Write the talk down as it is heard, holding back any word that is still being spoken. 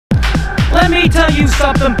let me tell you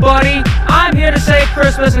something, buddy. I'm here to save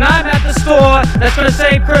Christmas, and I'm at the store that's gonna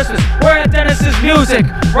save Christmas. We're at Dennis's Music,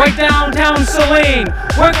 right downtown Saline.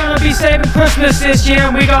 We're gonna be saving Christmas this year,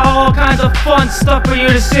 and we got all kinds of fun stuff for you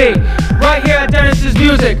to see. Right here at Dennis's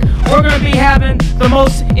Music, we're gonna be having the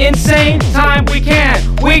most insane time we can.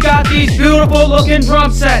 We got these beautiful looking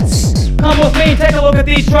drum sets. Come with me and take a look at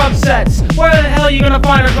these drum sets. Where the hell are you gonna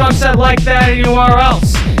find a drum set like that anywhere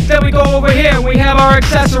else? Then we go over here and we have our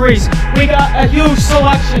accessories. We got a huge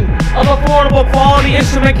selection of affordable quality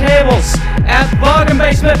instrument cables at bargain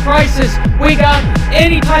basement prices. We got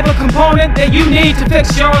any type of component that you need to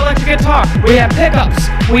fix your electric guitar. We have pickups,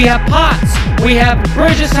 we have pots, we have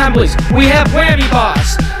bridge assemblies, we have whammy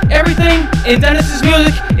bars. Everything in Dennis's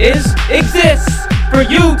Music exists for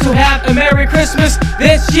you to have a Merry Christmas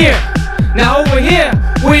this year. Now over here,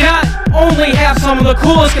 we not only have some of the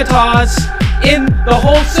coolest guitars in the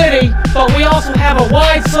whole city, but we also have a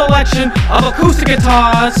wide selection of acoustic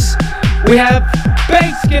guitars. We have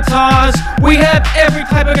bass guitars. We have every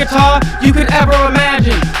type of guitar you could ever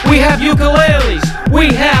imagine. We have ukuleles.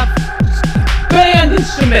 We have band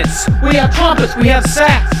instruments. We have trumpets. We have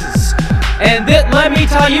saxes. And let me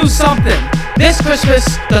tell you something. This Christmas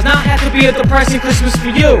does not have to be a depressing Christmas for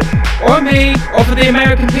you, or me, or for the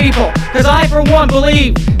American people. Because I, for one,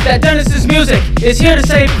 believe that Dennis's Music is here to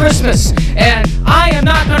save Christmas. And I am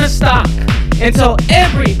not going to stop until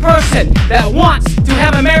every person that wants to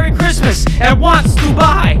have a Merry Christmas and wants to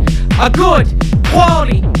buy a good,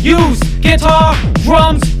 quality, used guitar,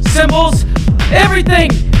 drums, cymbals,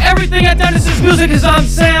 everything at Dennis's Music is on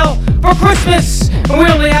sale for Christmas. And we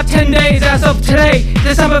only have 10 days as of today,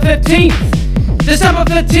 December 15th. December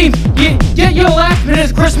 15th, get your last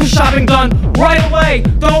minute Christmas shopping done right away.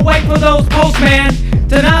 Don't wait for those postman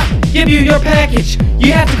to not give you your package.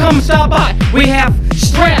 You have to come and stop by. We have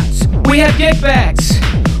straps, we have gift bags,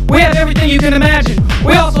 we have everything you can imagine.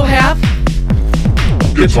 We also have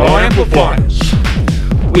guitar amplifiers.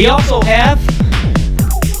 We also have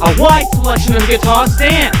a wide selection of guitar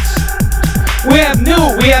stands. We have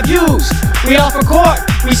new, we have used, we offer court,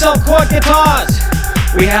 we sell court guitars.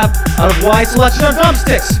 We have a wide selection of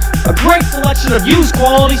drumsticks, a great selection of used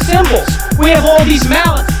quality cymbals. We have all these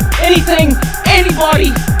mallets, anything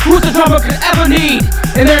anybody who's a drummer could ever need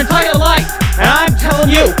in their entire life. And I'm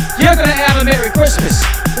telling you, you're gonna have a Merry Christmas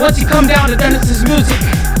once you come down to Dennis's Music.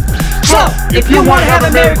 So, if you want to have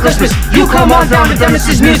a Merry Christmas, you come on down to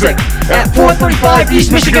Dennis's Music at 435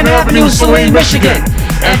 East Michigan Avenue, Saline, Michigan,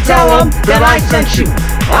 and tell them that I sent you.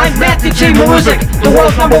 I'm Matthew T. Maruzik, the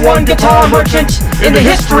world's #1 guitar merchant in the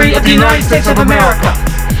history of the United States of America.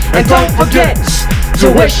 And don't forget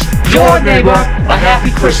to wish your neighbor a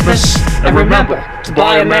happy Christmas, and remember to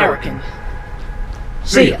buy American.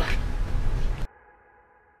 See ya.